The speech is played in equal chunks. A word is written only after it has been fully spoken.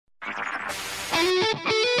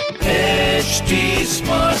HD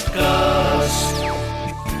Smartcast.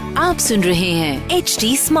 आप सुन रहे हैं HD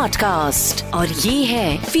Smartcast और ये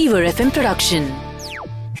है Fever FM production.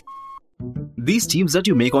 These teams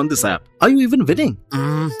that you make on this app, are you even winning?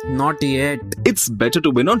 Not yet. It's better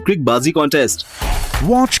to win on Crickbazi contest.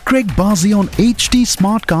 Watch Crickbazi on HD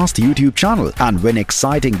Smartcast YouTube channel and win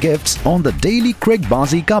exciting gifts on the daily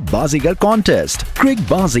Crickbazi Ka Bazigar contest.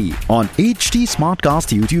 Crickbazi on HD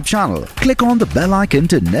Smartcast YouTube channel. Click on the bell icon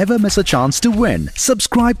to never miss a chance to win.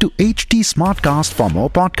 Subscribe to HD Smartcast for more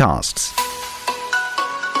podcasts.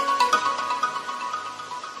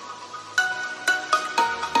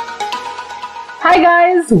 Hi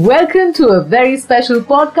guys, welcome to a very special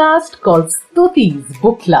podcast called Stuti's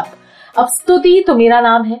Book Club. अब स्तुति तो मेरा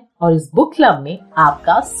नाम है और इस book club में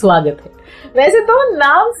आपका स्वागत है। वैसे तो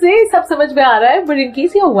नाम से सब समझ में आ रहा है, but in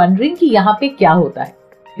case you are wondering कि यहाँ पे क्या होता है,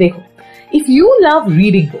 देखो, if you love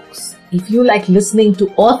reading books, if you like listening to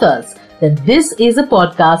authors, then this is a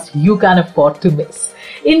podcast you can't afford to miss.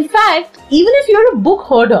 In fact, even if you're a book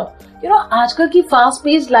hoarder, आजकल की fast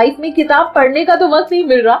paced life में किताब पढ़ने का तो वक्त नहीं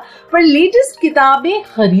मिल रहा, पर लेटेस्ट किताबें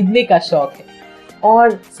खरीदने का शौक है।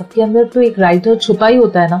 और सबके अंदर तो एक राइटर छुपा ही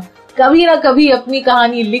होता है ना, कभी ना कभी अपनी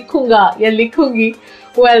कहानी लिखूंगा या लिखूंगी।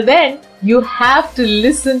 Well then, you have to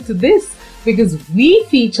listen to this because we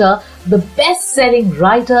feature the best-selling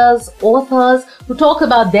writers, authors who talk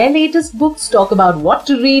about their latest books, talk about what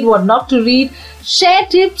to read, what not to read, share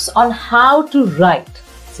tips on how to write.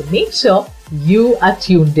 So make sure you are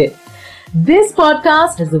tuned in. This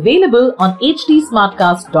podcast is available on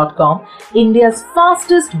hdsmartcast.com, India's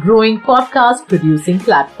fastest growing podcast producing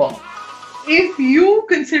platform. If you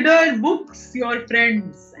consider books your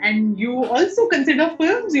friends and you also consider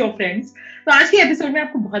films your friends, तो आज के episode में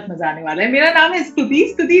आपको बहुत मजा आने वाला है। मेरा नाम है स्तुति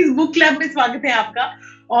इस बुक क्लब में स्वागत है आपका।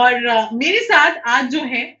 और मेरे साथ आज जो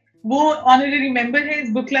है वो ऑनररी मेंबर है इस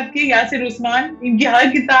बुक क्लब के, यासिर उस्मान। इनकी हर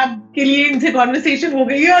किताब के लिए इनसे कॉन्वर्सेशन हो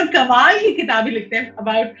गई है और कमाल की किताबें लिखते हैं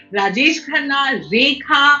अबाउट राजेश खन्ना,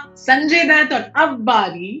 रेखा, संजय दत्त और अब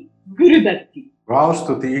बारी गुरुदत्त की। वाह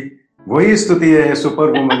स्तुति, वही स्तुति है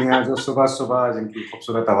सुपर वुमनिया जो सुबह सुबह जिनकी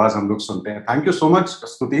खूबसूरत आवाज हम लोग सुनते हैं। थैंक यू सो मच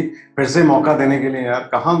स्तुति, फिर से मौका देने के लिए। यार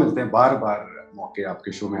कहाँ मिलते हैं बार बार मौके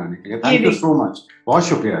आपके शो में आने के लिए। थैंक यू सो मच, बहुत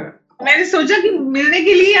शुक्रिया यार। मैंने सोचा कि मिलने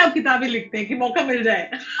के लिए आप किताबें लिखते हैं कि मौका मिल जाए।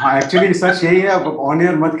 हाँ एक्चुअली सच यही है, आप ऑन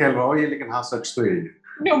एयर मत कहलवाओ ये, लेकिन हाँ सच तो यही है।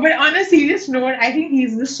 No, but on a serious note, I think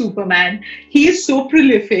he's the Superman. He is so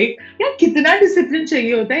prolific. यार कितना डिसिप्लिन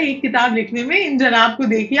चाहिए होता है एक किताब लिखने में। इन जनाब को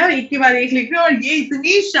देखिए, और एक के बाद एक लिख रहे हैं, और ये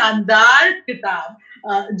इतनी शानदार किताब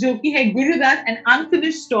जो कि है Gurudatt, an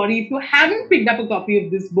unfinished story. If you haven't picked up a copy of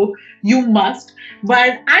this book, you must.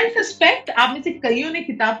 But I suspect आप में से कईयों ने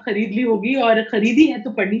किताब खरीद ली होगी, और खरीदी है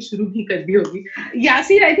तो पढ़नी शुरू भी कर दी होगी।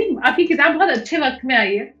 यासिर, I think आपकी किताब बहुत अच्छे वक्त में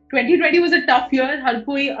आई है। 2020 was a tough year. हर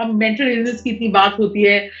कोई मेंटल इलनेस की इतनी बात होती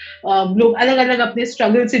है, लोग अलग अलग अपने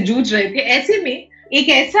स्ट्रगल से जूझ रहे थे। ऐसे में एक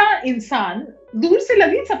ऐसा इंसान, दूर से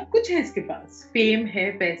लगे सब कुछ है इसके पास, फेम है,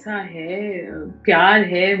 पैसा है, प्यार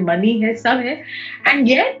है, मनी है, सब है, and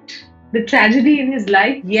yet the tragedy in his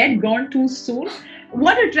life yet gone too soon.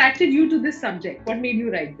 What attracted you to this subject? What made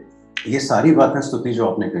you write this? ये सारी बातें स्तुति जो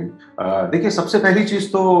आपने कही, देखिए सबसे पहली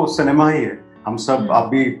चीज तो सिनेमा ही है। हम सब, आप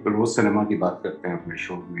भी रोज सिनेमा की बात करते हैं अपने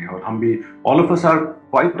शो में, और हम भी all of us are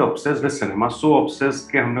quite obsessed with cinema, so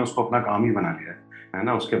obsessed कि हमने उसको अपना काम ही बना लिया है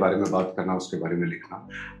ना, उसके बारे में बात करना, उसके बारे में लिखना।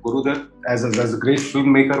 Guru Dutt as a great film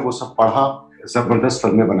maker, वो सब पढ़ा, जबरदस्त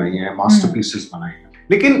फिल्में बनाई हैं, मास्टरपीसेस बनाई हैं,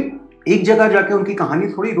 लेकिन एक जगह जाके उनकी कहानी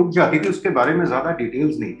थोड़ी रुक जाती थी, उसके बारे में ज्यादा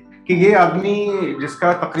डिटेल्स नहीं कि ये आदमी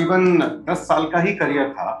जिसका तकरीबन 10 साल का ही करियर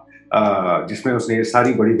था, जिसमें उसने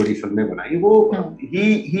सारी बड़ी बड़ी फिल्में बनाई, वो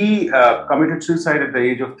he committed suicide at the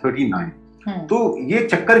age of 39। तो ये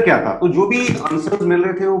चक्कर क्या था? तो जो भी आंसर्स मिल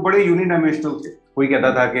रहे थे वो बड़े यूनिडायमेंशनल थे। कोई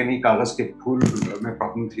कहता था कि नहीं कागज के फूल में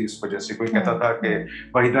प्रॉब्लम थी इस वजह से, कोई कहता था कि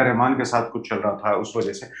वहीदा रहमान के साथ कुछ चल रहा था उस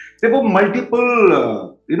वजह से। देखो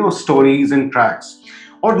मल्टीपल स्टोरीज एंड ट्रैक्स।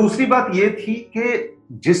 और दूसरी बात ये थी कि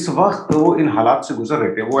जिस वक्त वो इन हालात से गुजर रहे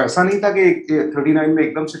थे, वो ऐसा नहीं था कि 39 में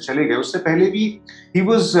एकदम से चले गए, उससे पहले भी he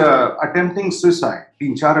was attempting suicide.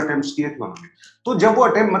 3-4 attempts किए थे उन्होंने। तो जब वो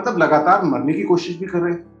अटेम्प्ट, मतलब लगातार मरने की कोशिश भी कर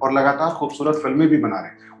रहे थे और लगातार खूबसूरत फिल्में भी बना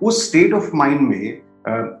रहे, उस स्टेट ऑफ माइंड में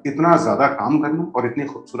इतना ज्यादा काम करना और इतनी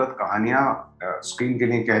खूबसूरत कहानियां स्क्रीन के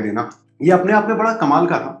लिए कह देना, ये अपने आप में बड़ा कमाल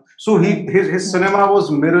का था। So his cinema was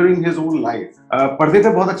mirroring his own life. पर्दे पे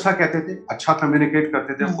बहुत अच्छा कहते थे, अच्छा कम्युनिकेट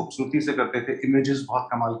करते थे, खूबसूरती से करते थे, इमेजेस बहुत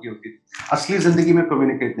कमाल की होती थी, असली जिंदगी में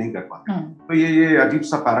कम्युनिकेट नहीं कर पाते। तो ये अजीब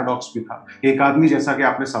सा पैराडॉक्स भी था। एक आदमी, जैसा कि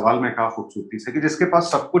आपने सवाल में कहा खूबसूरती से, कि जिसके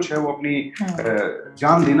पास सब कुछ है वो अपनी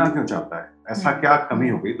जान देना क्यों चाहता है ऐसा क्या कमी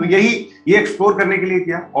हो गई, तो ये एक्सप्लोर करने के लिए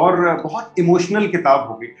किया। और बहुत इमोशनल किताब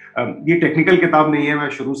हो गई। ये टेक्निकल किताब नहीं है, मैं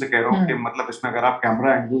शुरू से कह रहा हूँ कि मतलब इसमें अगर आप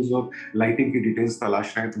कैमरा एंगल्स और लाइटिंग की डिटेल्स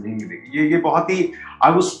तलाश रहे हैं तो नहीं मिलेगी। ये बहुत ही,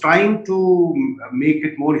 I was trying to make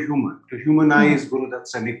it more human, to humanize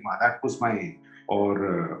Guru Dutt's enigma, that was my aim.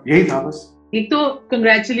 और यही था बस। एक तो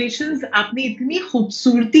कंग्रेचुलेशंस, आपने इतनी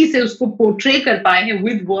खूबसूरती से उसको पोर्ट्रे कर पाए हैं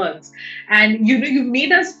with words, and you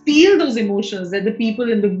made us feel those emotions that the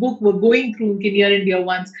people in the book were going through, उनके near and dear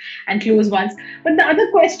ones and close ones. But the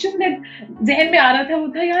other question that जहन में आ रहा था वो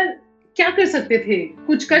था, यार क्या कर सकते थे,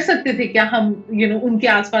 कुछ कर सकते थे क्या हम उनके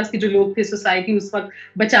आसपास के जो लोग थे, सोसाइटी उस वक्त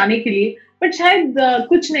बचाने के लिए, बट शायद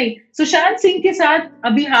कुछ नहीं। सुशांत सिंह के साथ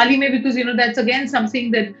अभी हाल ही में, because that's again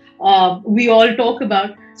something that we all talk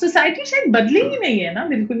about, society शायद बदली ही नहीं है ना,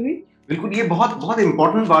 बिल्कुल भी। बिल्कुल, ये बहुत बहुत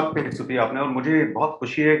इंपॉर्टेंट बात कही स्तुति आपने, और मुझे बहुत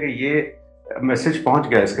खुशी है कि ये मैसेज पहुंच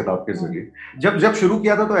गया इस किताब के जरिए। जब शुरू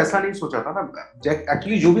किया था तो ऐसा नहीं सोचा था ना।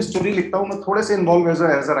 एक्चुअली जो भी स्टोरी लिखता हूँ मैं थोड़े से इन्वॉल्व एज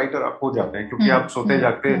अ राइटर आप हो जाते हैं, क्योंकि आप सोते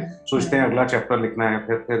जागते सोचते हैं अगला चैप्टर लिखना है,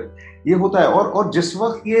 फिर ये होता है। और जिस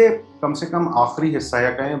वक्त ये कम से कम आखिरी हिस्सा या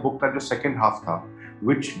कहें बुक का जो सेकंड हाफ था,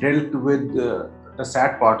 which dealt with the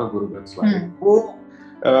sad part of गुरुदत्त's life, वो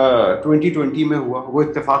 2020 में हुआ। वो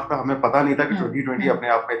इत्तेफाक था, हमें पता नहीं था कि 2020 अपने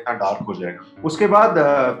आप में इतना डार्क हो जाएगा। उसके बाद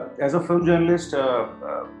एज अ फिल्म जर्नलिस्ट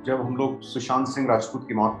जब हम लोग सुशांत सिंह राजपूत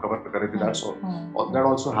की मौत कवर कर रहे थे, that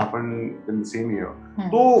also happened in the same year,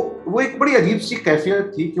 तो वो एक बड़ी अजीब सी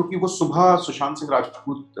कैफियत थी, क्योंकि वो सुबह सुशांत सिंह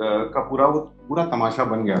राजपूत का पूरा तमाशा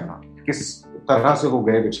बन गया था। किस तरह से वो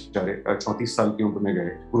गए बेचारे, 34 साल की उम्र में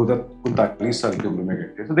गए, गुरुदत्त 39 साल की उम्र में गए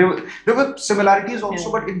थे। So there were similarities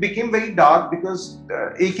also, but it became very dark because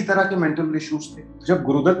एक ही तरह के मेंटल इश्यूज थे। जब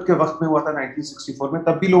गुरुदत्त के वक्त में हुआ था 1964 में,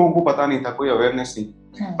 तब भी लोगों को पता नहीं था, कोई अवेयरनेस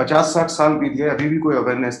नहीं। 50-60 साल बीत गए, अभी भी कोई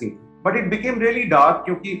अवेयरनेस नहीं। But it became really dark,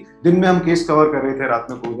 क्योंकि दिन में हम केस कवर कर रहे थे, रात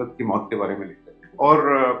में गुरुदत्त की मौत के बारे में लिखते थे।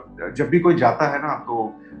 और जब भी कोई जाता है ना,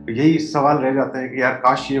 तो यही सवाल रह जाता है कि यार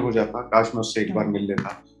काश ये हो जाता, काश मैं उससे एक बार मिल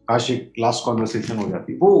लेता, काश एक लास्ट कॉन्वर्सेशन हो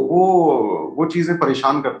जाती। वो चीजें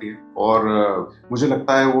परेशान करती हैं, और मुझे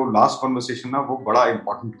लगता है वो लास्ट कॉन्वर्सेशन ना वो बड़ा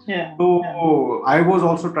इम्पोर्टेंट है। तो I was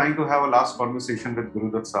also trying to have a last conversation with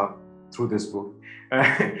Gurudatt साहब थ्रू दिस बुक।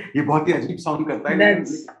 ये बहुत ही अजीब साउंड करता है,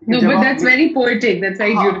 that's very poetic, that's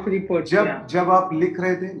very beautifully poetic। जब आप लिख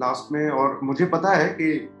रहे थे लास्ट में, और मुझे पता है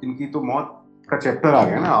कि इनकी तो मौत का चैप्टर आ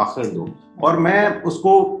गया ना आखिर 2, और मैं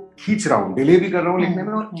उसको खींच रहा हूँ, डिले भी कर रहा हूँ लिखने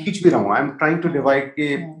में और खींच भी रहा हूँ। I am trying to divide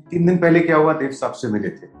के 3 दिन पहले क्या हुआ, देव साहब से मिले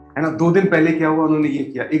थे, है ना, 2 दिन पहले क्या हुआ, उन्होंने ये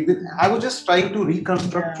किया, एक दिन। I was just trying to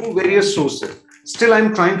reconstruct through various sources, still I'm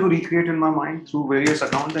trying to recreate in my mind through various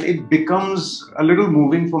accounts, and it becomes a little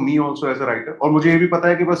moving for me also as a writer। और मुझे ये भी पता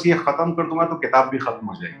है कि बस ये खत्म कर दूंगा तो किताब भी खत्म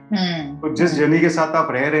हो जाएगी। तो जिस जर्नी के साथ आप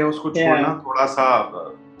रह रहे हैं उसको छोड़ना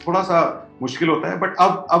थोड़ा सा मुश्किल होता है, बट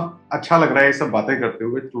अब अच्छा लग रहा है ये सब बातें करते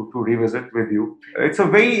हुए to revisit with you। It's a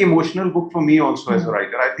very emotional book for me also as a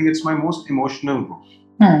writer। I think it's my most emotional book।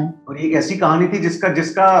 और ये एक ऐसी कहानी थी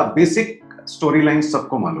जिसका बेसिक स्टोरी लाइन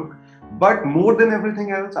सबको मालूम है, but more than everything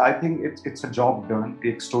else I think it's a job done.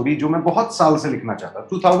 एक स्टोरी जो मैं बहुत साल से लिखना चाहता,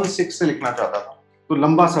 2006 से लिखना चाहता था, तो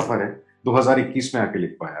लंबा सफर है, 2021 में आके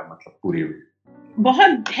लिख पाया, मतलब पूरी हुई।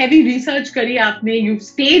 बहुत हैवी रिसर्च करी आपने, you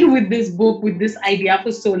stayed with this book, with this idea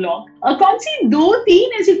for so long. कौन सी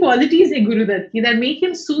 2-3 ऐसी क्वालिटीज है गुरुदत्त की that make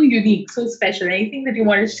him so unique, so special? Anything that you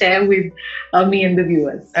want to share with me and the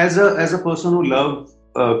viewers? As a person who love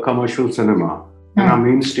commercial cinema,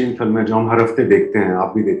 main stream फिल्में जो हम हर हफ्ते देखते हैं,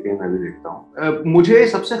 आप भी देखते हैं, मैं भी देखता हूँ, मुझे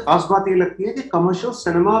सबसे खास बात ये लगती है कि कमर्शियल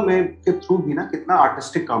सिनेमा में के थ्रू भी ना कितना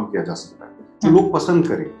आर्टिस्टिक काम किया जा सकता है, जो लोग पसंद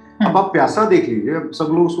करें। अब आप प्यासा देख लीजिए,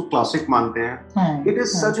 सब लोग उसको क्लासिक मानते हैं, it is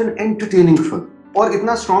such an entertaining film, और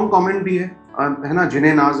इतना स्ट्रॉन्ग कमेंट भी है ना,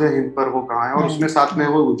 जिन्हें नाज है हिंद पर वो कहाँ है, और उसमें साथ में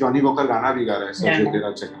वो जॉनी वॉकर गाना भी गा रहा है, सब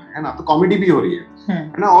तेरा चक्कर है ना, तो कॉमेडी भी हो रही है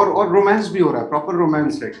ना, और रोमांस भी हो रहा है, प्रॉपर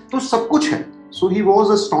रोमांस है, तो सब कुछ है। So he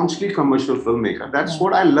was a staunchly commercial filmmaker. That's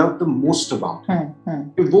what I love the most about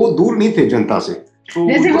him। वो दूर नहीं थे जनता से।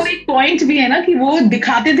 जैसे वो एक पॉइंट भी है ना कि वो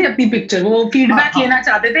दिखाते थे अपनी पिक्चर, वो फीडबैक लेना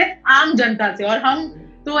चाहते थे आम जनता से, और हम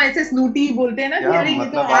तो ऐसे स्नूटी बोलते हैं ना कि अरे ये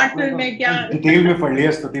तो आर्ट फिल्म है क्या। डिटेल में पढ़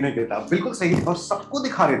लिया स्तुति ने किताब, बिल्कुल सही, और सबको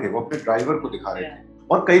दिखा रहे थे, वो अपने ड्राइवर को दिखा रहे थे।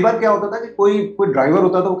 और कई बार क्या होता था कि कोई ड्राइवर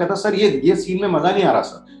होता था, वो कहता सर ये सीन में मजा नहीं आ रहा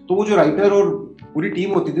सर, तो वो जो राइटर और पूरी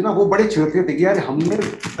टीम होती थी ना, वो बड़े चिढ़ते थे कि यार हमने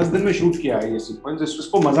 10 दिन में शूट किया है ये सीक्वेंस,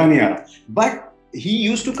 इसको मजा नहीं आ रहा, but he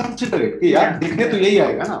used to consider it कि यार देखने तो यही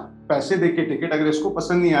आएगा ना, पैसे दे के टिकट, अगर इसको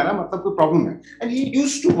पसंद नहीं आ रहा मतलब कोई प्रॉब्लम है, and he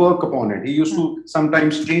used to work upon it, he used to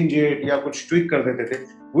sometimes change it या कुछ ट्विक कर देते थे,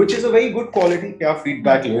 which is a very good quality कि आप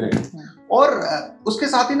फीडबैक ले रहे हैं। और उसके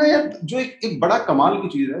साथ ही ना यार जो एक बड़ा कमाल की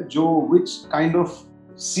चीज है, जो which kind of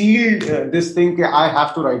sealed this thing कि I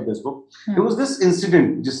have to write this book. There was this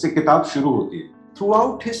incident जिससे किताब शुरू होती है.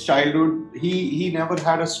 Throughout his childhood, he never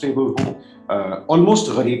had a stable home.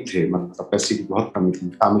 Almost गरीब थे, मतलब पैसे की बहुत कमी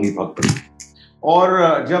थी, family बहुत बड़ी.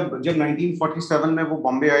 और जब 1947 में वो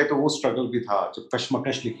बॉम्बे आए तो वो स्ट्रगल भी था, जब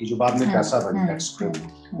कश्मकश लिखी जो बाद में पैसा बनी, that script.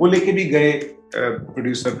 वो लेके भी गए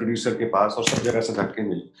प्रोड्यूसर के पास और सब जगह से धक्के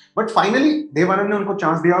मिले. बट फाइनली देवानंद ने उनको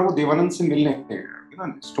चांस दिया और वो देवानंद से मिलने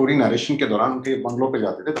स्टोरी नरेशन के दौरान उनके बंगलों पे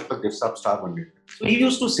जाते थे, तब तक गिफ्ट साहब स्टार बन गए थे. So he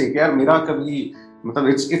used to say कि यार मेरा कभी मतलब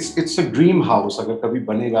it's a dream house, अगर कभी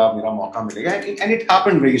बनेगा मेरा मौका मिलेगा. And it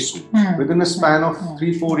happened very soon. Within a span of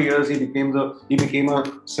 3-4 years he became a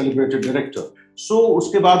celebrated director. So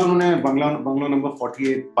उसके बाद उन्होंने बंगलो नंबर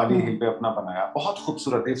 48 पाली हिल पे अपना बनाया. बहुत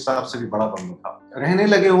खूबसूरत, देव साहब से भी बड़ा बंगलो था. रहने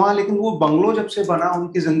लगे वहाँ, लेकिन वो बंगलो जब से बना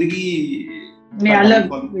उनकी जिंदगी में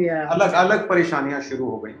अलग परेशानियां शुरू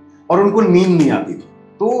हो गई और उनको नींद नहीं आती थी.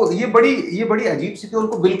 तो ये बड़ी अजीब सी थी.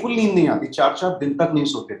 उनको बिल्कुल नींद नहीं आती, 4-4 दिन तक नहीं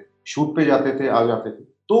सोते थे, शूट पे जाते थे, आ जाते थे.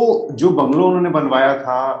 तो जो बंगलो उन्होंने बनवाया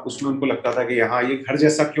था उसमें उनको लगता था कि यहाँ ये घर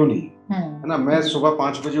जैसा क्यों नहीं है ना. मैं सुबह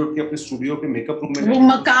 5 बजे उठ के अपने स्टूडियो के मेकअप रूम में, वो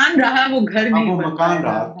मकान रहा, वो घर नहीं, वो मकान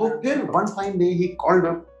रहा. तो फिर one fine day he called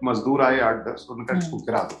up, मजदूर आए 8-10, उनका इसको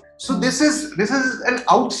गिरा दो. So this is an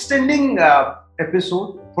outstanding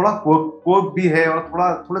episode. थोड़ा क्वर्क भी है और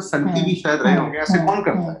थोड़ा सनकी भी शायद रहे होंगे. ऐसे कौन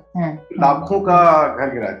करता है, लाखों का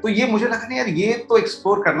घर गिरा है. तो ये मुझे लगा नहीं यार, ये तो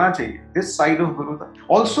एक्सप्लोर करना चाहिए, this side of Guru Dutt.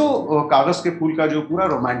 Also Kaagaz Ke फूल का जो पूरा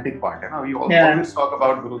रोमांटिक पार्ट है ना, we always talk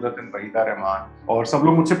about Guru Dutt and Waheeda Rehman. और सब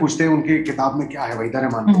लोग मुझसे पूछते हैं उनकी किताब में क्या है वहीदा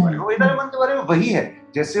रहमान के बारे में. वहीदा रहमान के बारे में वही है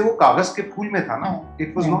जैसे वो कागज के फूल में था ना.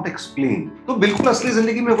 It was not explain. तो बिल्कुल असली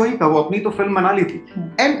जिंदगी में वही था. वो अपनी तो फिल्म बना ली थी.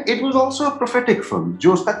 And it was also a prophetic film.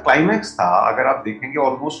 जो उसका क्लाइमैक्स था, अगर आप देखेंगे,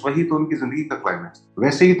 ऑलमोस्ट वही तो उनकी जिंदगी का क्लाइमैक्स.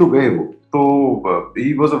 वैसे ही तो गए वो. तो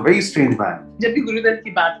he was a very strange man. जब भी गुरुदत्त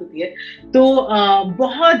की बात होती है तो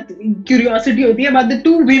बहुत क्यूरियोसिटी होती है about the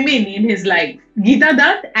two women in his life, Geeta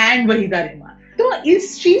Dutt and Waheeda Rehman. तो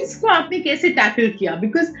इस चीज को आपने कैसे टैकल किया?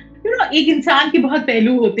 बिकॉज एक इंसान के बहुत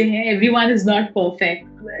पहलू होते हैं. Everyone is not perfect.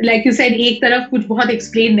 Like you said, एक तरफ कुछ बहुत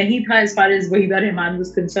एक्सप्लेन नहीं था as far as Waheeda Rehman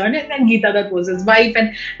was concerned, and then Geeta Dutt was his wife,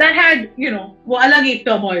 and that had, वो अलग एक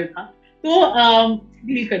टर्मोइल था. तो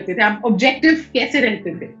डील करते थे आप, ऑब्जेक्टिव कैसे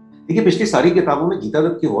रहते थे? देखिए, पिछली सारी किताबों में गीता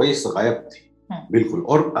दत्त की वॉइस गायब थी, बिल्कुल.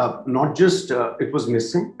 और not just it was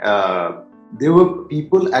missing, there were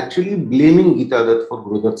people actually blaming Geeta Dutt for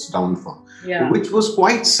Gurudutt's downfall, which was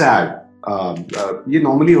quite sad. ये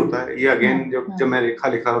नॉर्मली होता है. ये अगेन जब मैं लिखा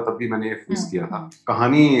रहा तब भी मैंने फेस किया था.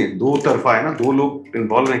 कहानी दो तरफा है ना, दो लोग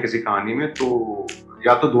इन्वॉल्व हैं किसी कहानी में, तो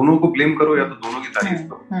या तो दोनों को ब्लेम करो या तो दोनों की तारीफ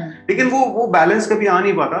करो. लेकिन वो बैलेंस कभी आ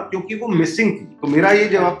नहीं पाता क्योंकि वो मिसिंग थी. तो मेरा ये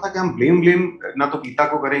जवाब था कि हम ब्लेम ना तो गीता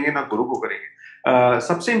को करेंगे ना गुरु को करेंगे.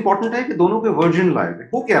 सबसे इंपॉर्टेंट है कि दोनों के वर्जन लाए थे.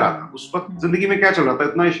 वो क्या रहा था उस वक्त जिंदगी में, क्या चल रहा था,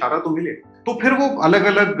 इतना इशारा तो मिले. तो फिर वो अलग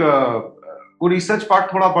अलग वो रिसर्च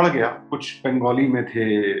पार्ट थोड़ा बढ़ गया. कुछ बंगाली में थे,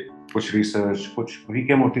 कुछ रिसर्च, कुछ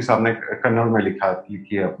वीके मूर्ति साहब ने कन्नड़ में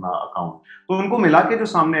लिखी है अपना अकाउंट. तो उनको मिला के जो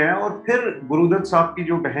सामने आया. और फिर गुरुदत्त साहब की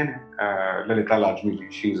जो बहन है Lalita Lajmi ji,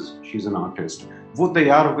 she is an artist, वो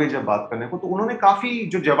तैयार हो गई जब बात करने को. तो उन्होंने काफी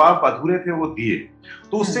जो जवाब अधूरे थे वो दिए.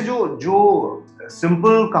 तो उससे जो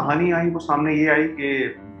सिंपल कहानी आई वो सामने ये आई कि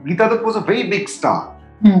Geeta Dutt was a very big star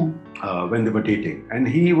when they were dating and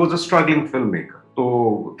he was a struggling film maker.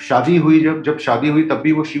 तो शादी हुई, जब शादी हुई तब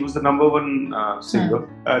भी वो she was the number 1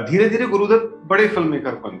 singer. धीरे धीरे गुरुदत्त बड़े फिल्म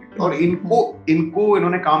मेकर बन गए और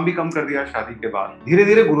इन्होंने काम भी कम कर दिया शादी के बाद. धीरे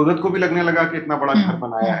धीरे गुरुदत्त को भी लगने लगा कि इतना बड़ा घर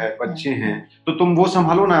बनाया है, बच्चे हैं, तो तुम वो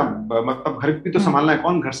संभालो ना, मतलब घर भी तो संभालना है,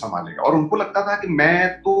 कौन घर संभालेगा. और उनको लगता था कि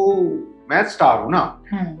मैं स्टार हूं ना,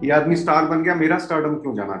 ये आदमी स्टार बन गया, मेरा स्टारडम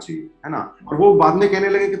क्यों जाना चाहिए, है ना. और वो बाद में कहने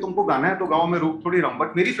लगे कि तुमको गाना है तो गाँव में रोक थोड़ी रहा हूं,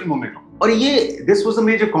 बट मेरी फिल्मों में गाओ. और ये this was a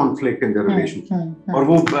major conflict in the relationship. और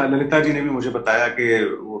वो ललिता जी ने भी मुझे बताया कि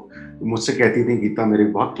वो मुझसे कहती थी, गीता मेरी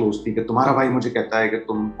बहुत क्लोज थी, कि तुम्हारा भाई मुझे कहता है कि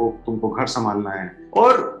तुमको घर संभालना है.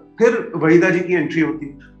 और फिर वहीदा जी की एंट्री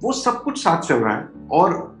होती. वो सब कुछ साथ चल रहा है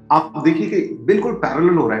और आप देखिए कि बिल्कुल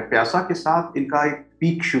पैरेलल हो रहा है. प्यासा के साथ इनका एक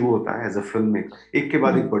पीक शुरू होता है एज अ फिल्म मेकर. एक के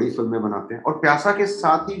बाद एक बड़ी फिल्में बनाते हैं. और प्यासा के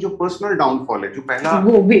साथ ही जो पर्सनल डाउनफॉल है, जो पहला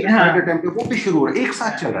सुसाइड अटेम्प्ट है, वो भी शुरू हो रहा है. एक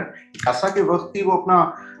साथ चल रहा है. प्यासा के वक्त ही वो अपना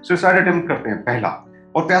सुसाइड अटेम्प्ट करते हैं पहला,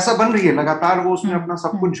 और प्यासा बन रही है लगातार. वो उसमें अपना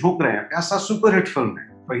सब कुछ झोंक रहे हैं. प्यासा सुपर हिट फिल्म है.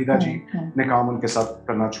 वहीदा जी ने काम उनके साथ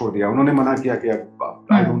करना छोड़ दिया. उन्होंने मना किया कि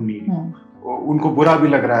आई डोंट नीड. उनको बुरा भी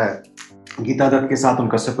लग रहा है. गीता दत्त के साथ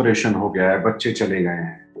उनका सेपरेशन हो गया है, बच्चे चले गए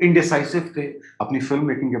हैं. इंडिसाइसिव थे अपनी फिल्म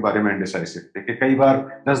मेकिंग के बारे में. इंडिसाइसिव थे कि कई बार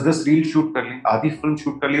 10-10 रील शूट कर ली, आधी फिल्म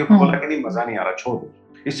शूट कर ली और बोला कि नहीं, मजा नहीं आ रहा, छोड़ दो.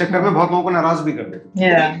 इस चक्कर में बहुत लोगों को नाराज भी कर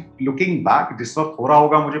देते। लुकिंग बैक, जिस वक्त हो रहा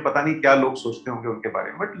होगा मुझे पता नहीं क्या लोग सोचते होंगे उनके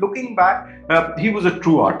बारे में, but looking back he was a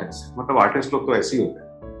true artist. मतलब आर्टिस्ट लोग तो ऐसे ही होते हैं।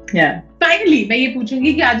 फाइनली मैं ये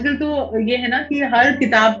पूछूंगी कि आजकल तो ये है ना कि हर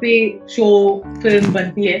किताब पे शो फिल्म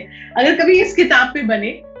बनती है, अगर कभी इस किताब पे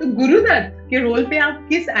बने तो गुरुदत्त के रोल पे आप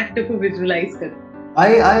किस एक्टर को विजुअलाइज करते? I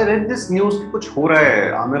read this news कि कुछ हो रहा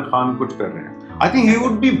है, आमिर खान कुछ कर रहे हैं। I think he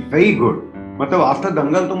would be very good। मतलब आफ्टर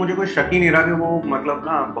दंगल तो मुझे कोई शक ही नहीं रहा कि वो मतलब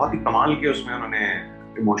ना बहुत ही कमाल के उसमें उन्होंने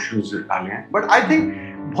इमोशंस डाले हैं। बट आई थिंक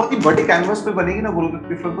बहुत ही बड़ी कैनवस पे बनेगी ना गुरुदत्त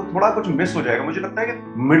की फिल्म, तो थोड़ा कुछ मिस हो जाएगा। मुझे लगता है कि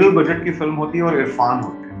मिडिल बजट की फिल्म होती है और इरफान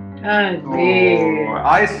होते हैं।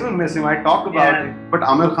 I still miss him, I talk about it, but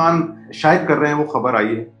Aamir Khan शायद कर रहे हैं, वो खबर आई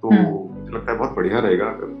है, तो मुझे लगता है बहुत बढ़िया रहेगा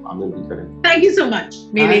अगर आमिर भी करें। Thank you so much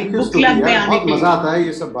मेरे बुक क्लब में आने बहुत मजा आता है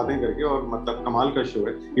ये सब बातें करके, और मतलब कमाल का शो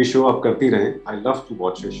है ये शो, आप करती रहें। I love to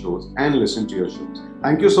watch your shows and listen to your shows.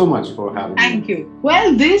 Thank you so much for having me. Thank you. Well,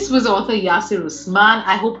 this was author Yasir Usman.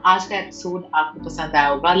 I hope आज का एपिसोड आपको पसंद आया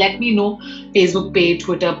होगा। Let me know Facebook पे,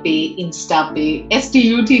 Twitter पे, Insta पे,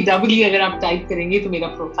 STUTW अगर आप टाइप करेंगे तो मेरा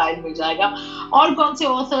प्रोफाइल मिल जाएगा। और कौन से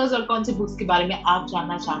ऑथर्स और कौन से बुक्स के बारे में आप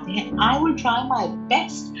जानना चाहते हैं, I will try my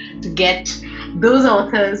best to get those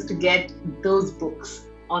authors, to get those books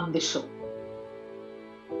on the show.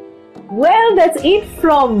 Well, that's it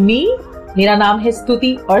from me. मेरा नाम है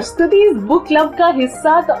स्तुति और स्तुति इस बुक क्लब का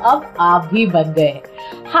हिस्सा तो अब आप भी बन गए हैं।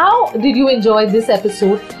 How did you enjoy this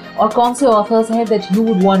episode? और कौन से ऑथर्स हैं that you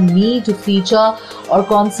would want me to feature? और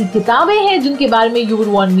कौन सी किताबें हैं जिनके बारे में you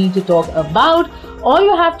would want me to talk about? All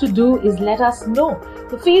you have to do is let us know.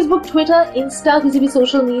 तो Facebook, Twitter, Insta, किसी भी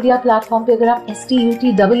सोशल मीडिया प्लेटफॉर्म पे अगर आप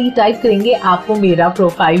STUTW टाइप करेंगे आपको मेरा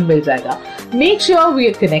प्रोफाइल मिल जाएगा। Make sure we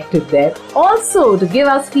are connected there. Also, to give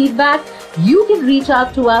us feedback, you can reach out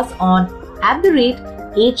to us on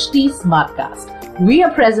 @HT Smartcast. We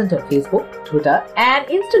are present on Facebook, Twitter, and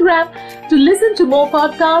Instagram. To listen to more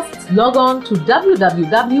podcasts, log on to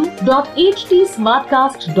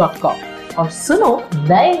www.htsmartcast.com. और सुनो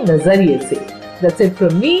नए नजरिए से। That's it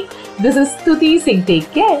from me. This is Stuti Singh. Take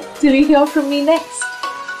care till you hear from me next.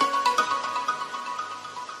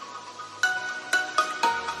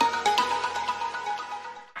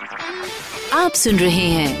 आप सुन रहे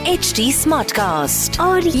हैं HD Smartcast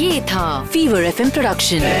और ये था Fever FM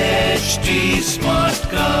production. HD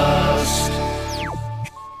Smartcast।